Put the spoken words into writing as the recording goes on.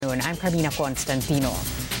afternoon. I'm Carmina Constantino.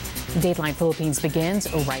 Dateline Philippines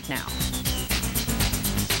begins right now.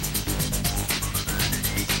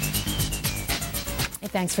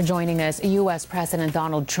 Thanks for joining us. U.S. President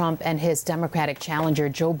Donald Trump and his Democratic challenger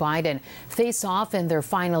Joe Biden face off in their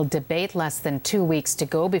final debate less than 2 weeks to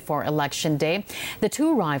go before Election Day. The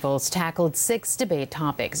two rivals tackled 6 debate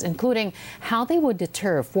topics, including how they would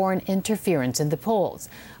deter foreign interference in the polls.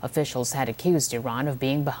 Officials had accused Iran of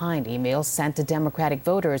being behind emails sent to Democratic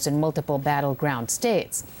voters in multiple battleground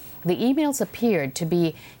states. The emails appeared to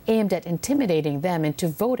be aimed at intimidating them into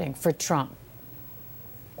voting for Trump.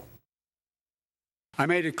 I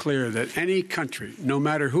made it clear that any country, no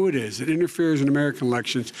matter who it is, that interferes in American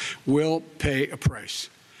elections will pay a price.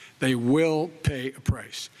 They will pay a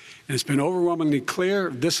price. And it's been overwhelmingly clear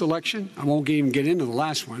this election, I won't even get into the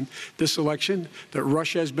last one, this election, that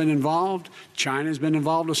Russia has been involved, China has been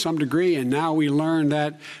involved to some degree, and now we learn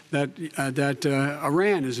that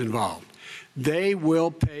Iran is involved. They will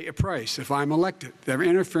pay a price if I'm elected. They're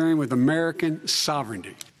interfering with American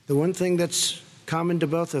sovereignty. The one thing that's common to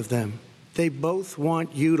both of them, they both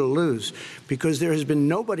want you to lose, because there has been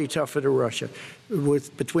nobody tougher to Russia.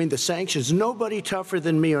 Between the sanctions, nobody tougher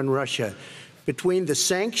than me on Russia. Between the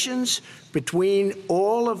sanctions, between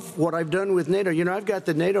all of what I've done with NATO, I've got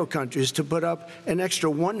the NATO countries to put up an extra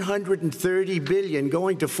 $130 billion,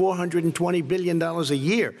 going to $420 billion a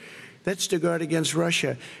year. That's to guard against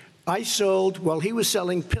Russia. I sold, while he was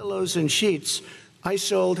selling pillows and sheets, I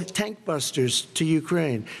sold tank busters to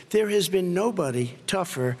Ukraine. There has been nobody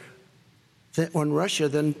tougher on Russia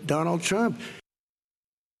than Donald Trump.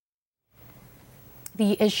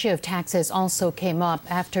 The issue of taxes also came up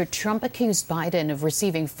after Trump accused Biden of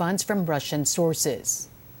receiving funds from Russian sources.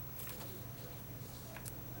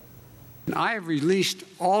 I have released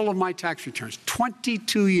all of my tax returns,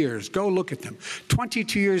 22 years. Go look at them.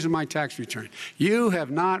 22 years of my tax return. You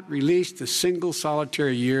have not released a single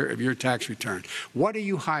solitary year of your tax return. What are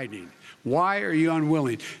you hiding? Why are you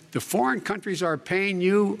unwilling? The foreign countries are paying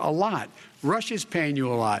you a lot. Russia's paying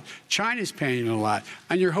you a lot. China's paying you a lot.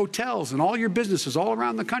 And your hotels and all your businesses all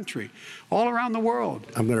around the country, all around the world.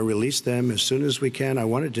 I'm going to release them as soon as we can. I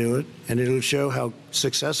want to do it. And it'll show how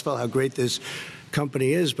successful, how great this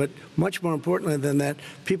company is. But much more importantly than that,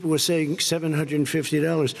 people were saying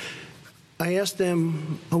 $750. I asked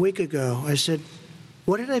them a week ago, I said,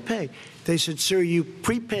 what did I pay? They said, sir, you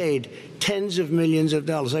prepaid tens of millions of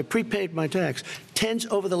dollars. I prepaid my tax. Tens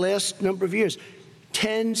over the last number of years.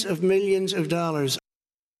 Tens of millions of dollars.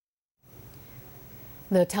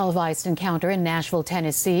 The televised encounter in Nashville,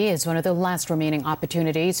 Tennessee is one of the last remaining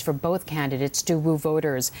opportunities for both candidates to woo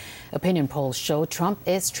voters. Opinion polls show Trump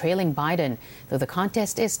is trailing Biden, though the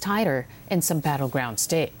contest is tighter in some battleground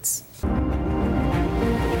states.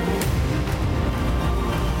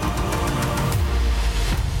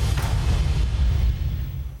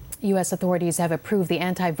 U.S. authorities have approved the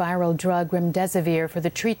antiviral drug remdesivir for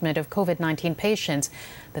the treatment of COVID-19 patients.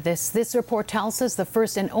 But this report tells us the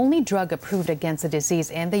first and only drug approved against the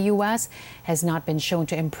disease in the U.S. has not been shown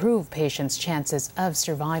to improve patients' chances of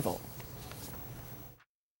survival.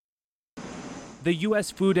 The U.S.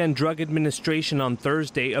 Food and Drug Administration on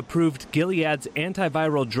Thursday approved Gilead's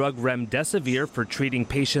antiviral drug remdesivir for treating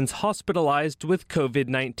patients hospitalized with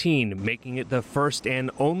COVID-19, making it the first and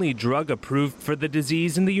only drug approved for the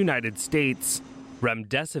disease in the United States.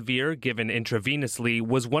 Remdesivir, given intravenously,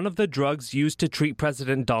 was one of the drugs used to treat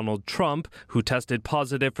President Donald Trump, who tested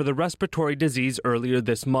positive for the respiratory disease earlier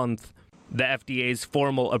this month. The FDA's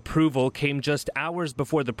formal approval came just hours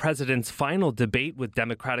before the president's final debate with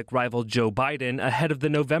Democratic rival Joe Biden ahead of the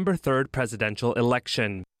November 3rd presidential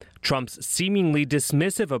election. Trump's seemingly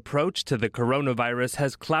dismissive approach to the coronavirus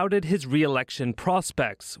has clouded his re-election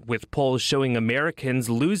prospects, with polls showing Americans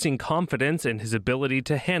losing confidence in his ability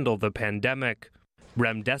to handle the pandemic.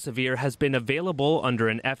 Remdesivir has been available under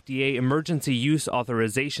an FDA emergency use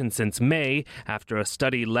authorization since May, after a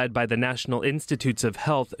study led by the National Institutes of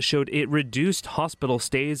Health showed it reduced hospital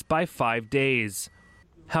stays by 5 days.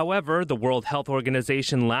 However, the World Health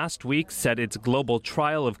Organization last week said its global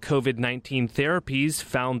trial of COVID-19 therapies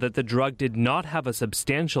found that the drug did not have a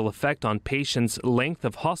substantial effect on patients' length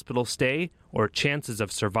of hospital stay or chances of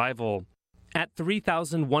survival. At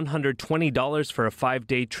 $3,120 for a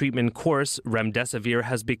 5-day treatment course, remdesivir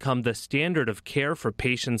has become the standard of care for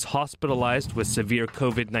patients hospitalized with severe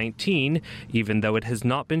COVID-19, even though it has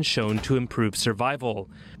not been shown to improve survival.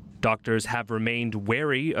 Doctors have remained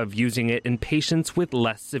wary of using it in patients with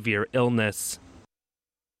less severe illness.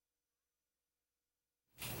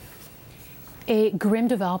 A grim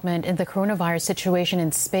development in the coronavirus situation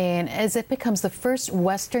in Spain as it becomes the first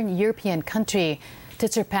Western European country To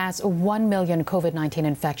surpass 1 million COVID-19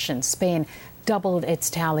 infections, Spain doubled its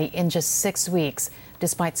tally in just 6 weeks,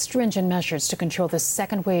 despite stringent measures to control the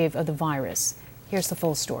second wave of the virus. Here's the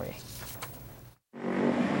full story.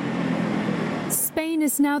 Spain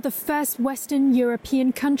is now the first Western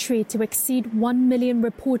European country to exceed 1 million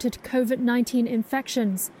reported COVID-19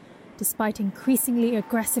 infections, despite increasingly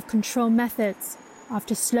aggressive control methods.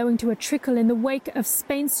 After slowing to a trickle in the wake of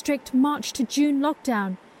Spain's strict March to June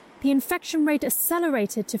lockdown, the infection rate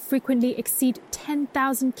accelerated to frequently exceed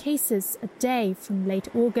 10,000 cases a day from late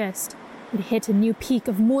August. It hit a new peak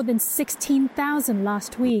of more than 16,000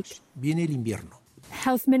 last week. Viene el invierno.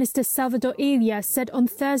 Health Minister Salvador Illa said on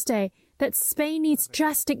Thursday that Spain needs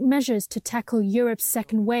drastic measures to tackle Europe's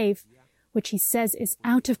second wave, which he says is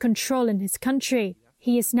out of control in his country.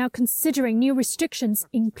 He is now considering new restrictions,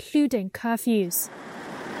 including curfews.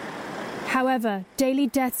 However, daily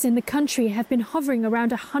deaths in the country have been hovering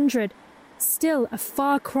around 100, still a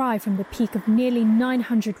far cry from the peak of nearly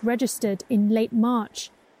 900 registered in late March.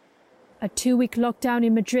 A 2-week lockdown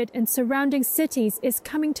in Madrid and surrounding cities is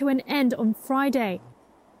coming to an end on Friday.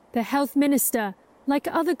 The health minister, like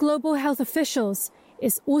other global health officials,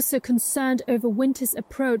 is also concerned over winter's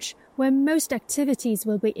approach, where most activities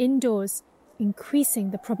will be indoors,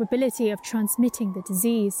 increasing the probability of transmitting the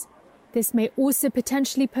disease. This may also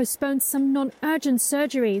potentially postpone some non-urgent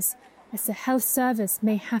surgeries, as the health service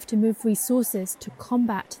may have to move resources to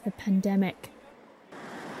combat the pandemic.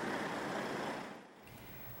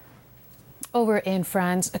 Over in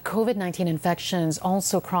France, COVID-19 infections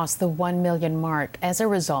also crossed the 1 million mark. As a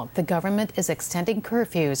result, the government is extending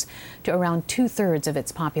curfews to around 2/3 of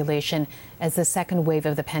its population as the second wave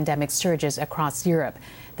of the pandemic surges across Europe.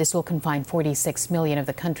 This will confine 46 million of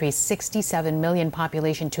the country's 67 million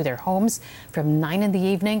population to their homes from 9 in the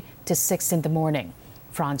evening to 6 in the morning.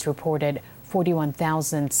 France reported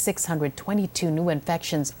 41,622 new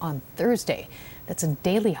infections on Thursday. That's a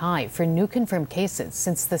daily high for new confirmed cases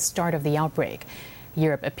since the start of the outbreak.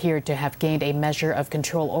 Europe appeared to have gained a measure of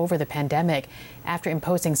control over the pandemic after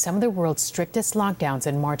imposing some of the world's strictest lockdowns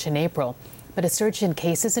in March and April. But a surge in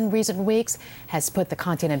cases in recent weeks has put the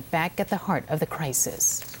continent back at the heart of the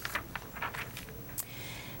crisis.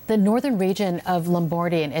 The northern region of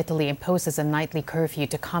Lombardy in Italy imposes a nightly curfew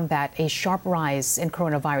to combat a sharp rise in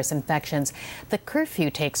coronavirus infections. The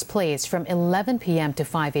curfew takes place from 11 p.m. to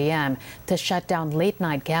 5 a.m. to shut down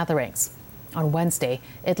late-night gatherings. On Wednesday,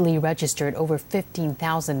 Italy registered over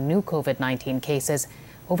 15,000 new COVID-19 cases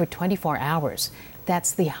over 24 hours.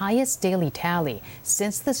 That's the highest daily tally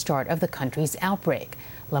since the start of the country's outbreak.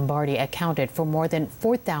 Lombardy accounted for more than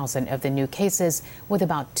 4,000 of the new cases, with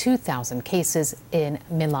about 2,000 cases in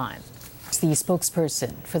Milan. The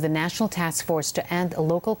spokesperson for the National Task Force to End a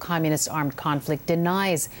Local Communist Armed Conflict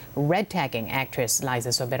denies red-tagging actress Liza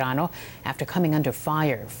Soberano after coming under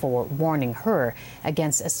fire for warning her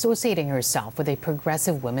against associating herself with a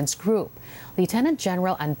progressive women's group. Lieutenant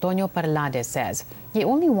General Antonio Parlade says he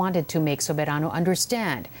only wanted to make Soberano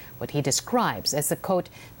understand what he describes as the, quote,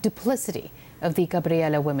 duplicity of the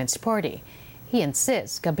Gabriela Women's Party. He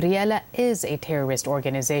insists Gabriela is a terrorist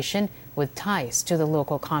organization with ties to the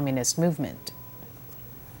local communist movement.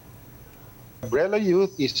 Gabriela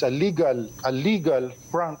Youth is a legal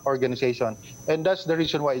front organization, and that's the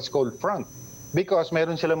reason why it's called front, because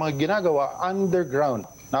meron sila mga ginagawa underground.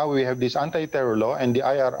 Now we have this anti-terror law and the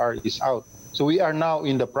IRR is out. So we are now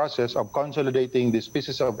in the process of consolidating these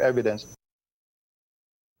pieces of evidence.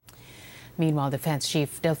 Meanwhile, Defense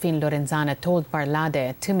Chief Delfin Lorenzana told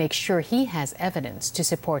Parlade to make sure he has evidence to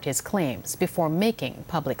support his claims before making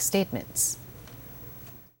public statements.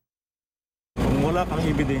 Kung wala kang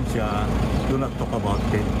ebidensya, do not talk about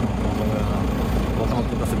it. Huwag kang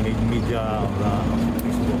magpunta sa media or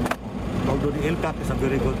Facebook. Although the LCAP is a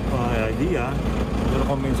very good idea, pero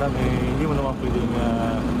kung minsan hindi mo naman pwedeng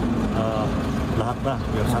lahat na.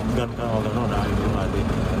 Yung shotgun ka o gano'n, natin.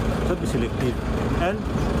 So, be selective. And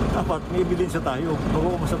dapat may ebidensya tayo. Huwag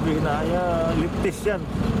ko masabihin na leftist yan.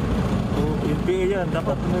 O NPA yan.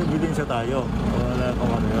 Dapat may ebidensya tayo. Wala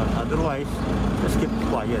kung ano yan. Otherwise, just keep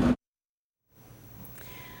quiet.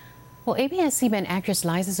 Well, ABS-CBN actress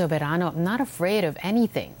Liza Soberano not afraid of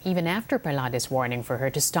anything, even after Parlade's warning for her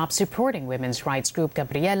to stop supporting women's rights group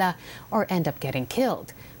Gabriela or end up getting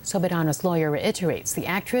killed. Soberano's lawyer reiterates the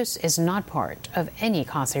actress is not part of any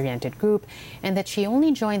cause-oriented group and that she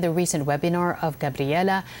only joined the recent webinar of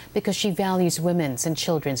Gabriela because she values women's and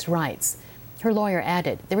children's rights. Her lawyer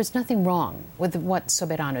added there was nothing wrong with what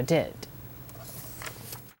Soberano did.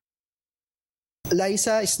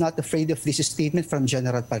 Liza is not afraid of this statement from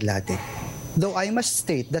General Parlade. Though I must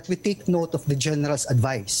state that we take note of the General's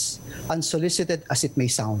advice, unsolicited as it may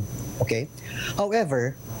sound. Okay?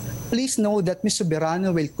 However, please know that Ms.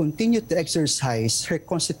 Soberano will continue to exercise her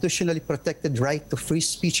constitutionally protected right to free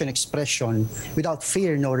speech and expression without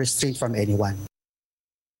fear nor restraint from anyone.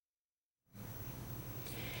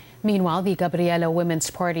 Meanwhile, the Gabriela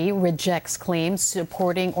Women's Party rejects claims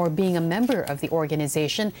supporting or being a member of the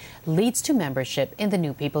organization leads to membership in the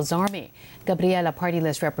New People's Army. Gabriela Party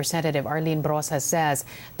List Representative Arlene Brosa says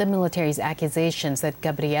the military's accusations that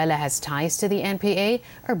Gabriela has ties to the NPA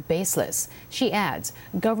are baseless. She adds,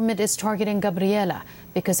 government is targeting Gabriela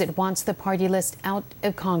because it wants the party list out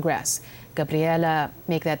of Congress.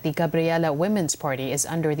 Make that the Gabriela Women's Party is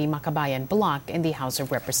under the Makabayan bloc in the House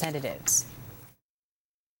of Representatives.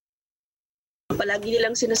 Palagi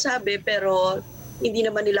nilang sinasabi pero hindi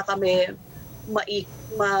naman nila kami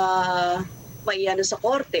maiano sa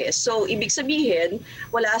korte. So ibig sabihin,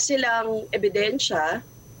 wala silang ebidensya.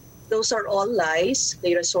 Those are all lies.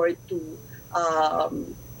 They resort to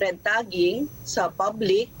red tagging sa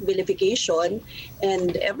public, vilification,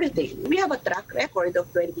 and everything. We have a track record of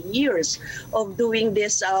 20 years of doing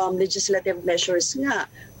this legislative measures nga.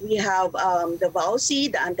 We have the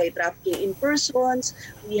VAUSI, the Anti-Trafficking in Persons.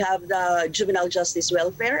 We have the Juvenile Justice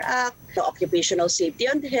Welfare Act, the Occupational Safety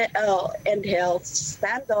and Health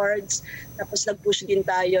Standards. Tapos nag-push din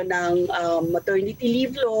tayo ng maternity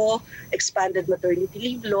leave law, expanded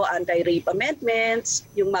maternity leave law, anti-rape amendments,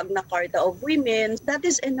 yung Magna Carta of Women. That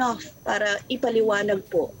is enough para ipaliwanag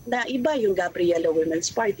po na iba yung Gabriela Women's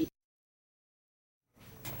Party.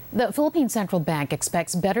 The Philippine Central Bank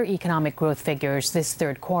expects better economic growth figures this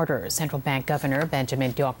third quarter. Central Bank Governor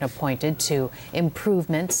Benjamin Diokno pointed to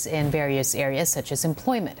improvements in various areas such as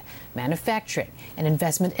employment, manufacturing, and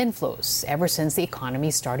investment inflows ever since the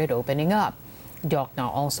economy started opening up.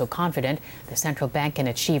 Diokno also confident the central bank can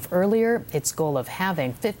achieve earlier its goal of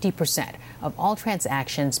having 50% of all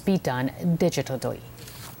transactions be done digitally.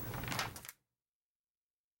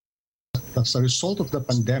 As a result of the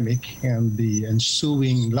pandemic and the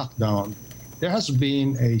ensuing lockdown, there has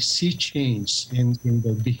been a sea change in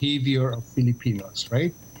the behavior of Filipinos,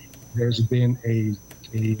 right? There's been a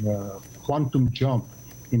quantum jump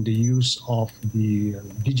in the use of the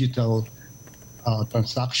digital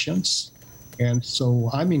transactions. And so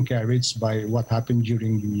I'm encouraged by what happened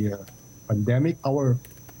during the pandemic. Our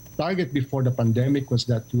target before the pandemic was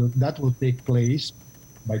that will take place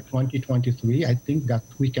by 2023. I think that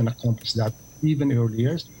we can accomplish that even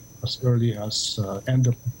earlier, as early as end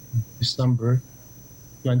of December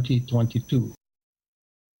 2022.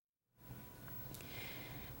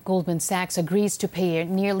 Goldman Sachs agrees to pay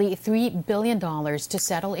nearly $3 billion to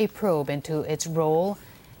settle a probe into its role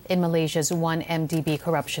in Malaysia's 1MDB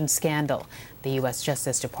corruption scandal. The U.S.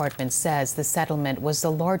 Justice Department says the settlement was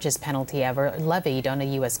the largest penalty ever levied on a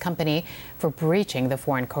U.S. company for breaching the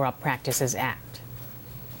Foreign Corrupt Practices Act.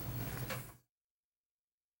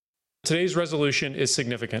 Today's resolution is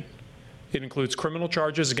significant. It includes criminal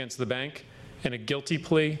charges against the bank and a guilty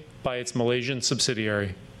plea by its Malaysian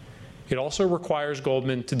subsidiary. It also requires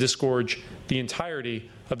Goldman to disgorge the entirety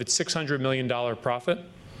of its $600 million profit,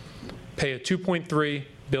 pay a $2.3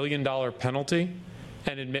 billion penalty,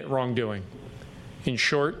 and admit wrongdoing. In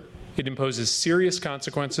short, it imposes serious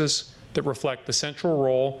consequences that reflect the central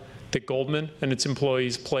role that Goldman and its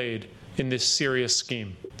employees played in this serious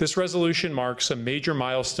scheme. This resolution marks a major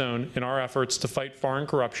milestone in our efforts to fight foreign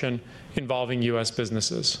corruption involving U.S.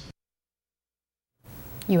 businesses.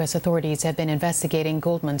 U.S. authorities have been investigating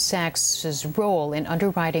Goldman Sachs' role in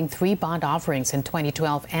underwriting 3 bond offerings in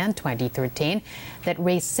 2012 and 2013 that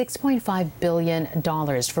raised $6.5 billion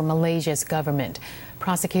for Malaysia's government.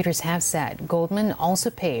 Prosecutors have said Goldman also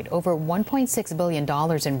paid over $1.6 billion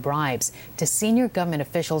in bribes to senior government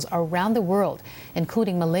officials around the world,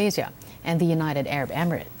 including Malaysia and the United Arab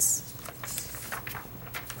Emirates.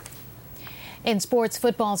 In sports,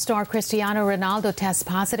 football star Cristiano Ronaldo tests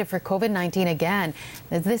positive for COVID-19 again.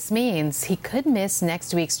 This means he could miss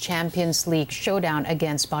next week's Champions League showdown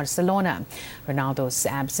against Barcelona. Ronaldo's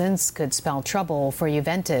absence could spell trouble for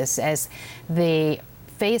Juventus as they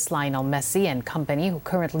face Lionel Messi and company, who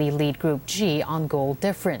currently lead Group G on goal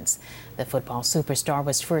difference. The football superstar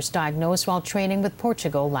was first diagnosed while training with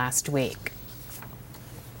Portugal last week.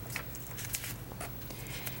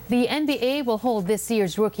 The NBA will hold this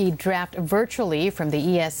year's rookie draft virtually from the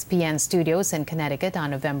ESPN studios in Connecticut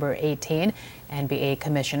on November 18. NBA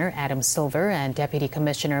Commissioner Adam Silver and Deputy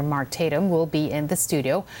Commissioner Mark Tatum will be in the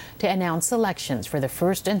studio to announce selections for the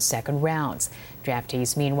first and second rounds.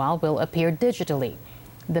 Draftees, meanwhile, will appear digitally.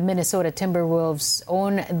 The Minnesota Timberwolves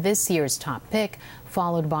own this year's top pick,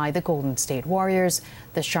 followed by the Golden State Warriors,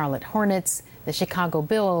 the Charlotte Hornets, the Chicago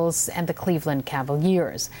Bulls, and the Cleveland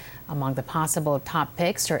Cavaliers. Among the possible top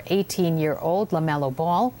picks are 18-year-old LaMelo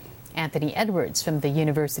Ball, Anthony Edwards from the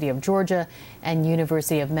University of Georgia, and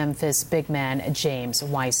University of Memphis big man James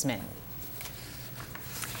Wiseman.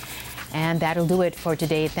 And that'll do it for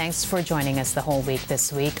today. Thanks for joining us the whole week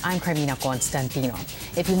this week. I'm Carmina Constantino.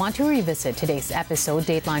 If you want to revisit today's episode,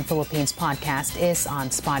 Dateline Philippines podcast is on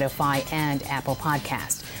Spotify and Apple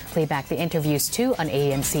Podcast. Play back the interviews too on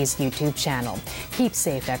ANC's YouTube channel. Keep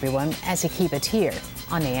safe, everyone, as you keep it here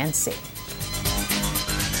on ANC.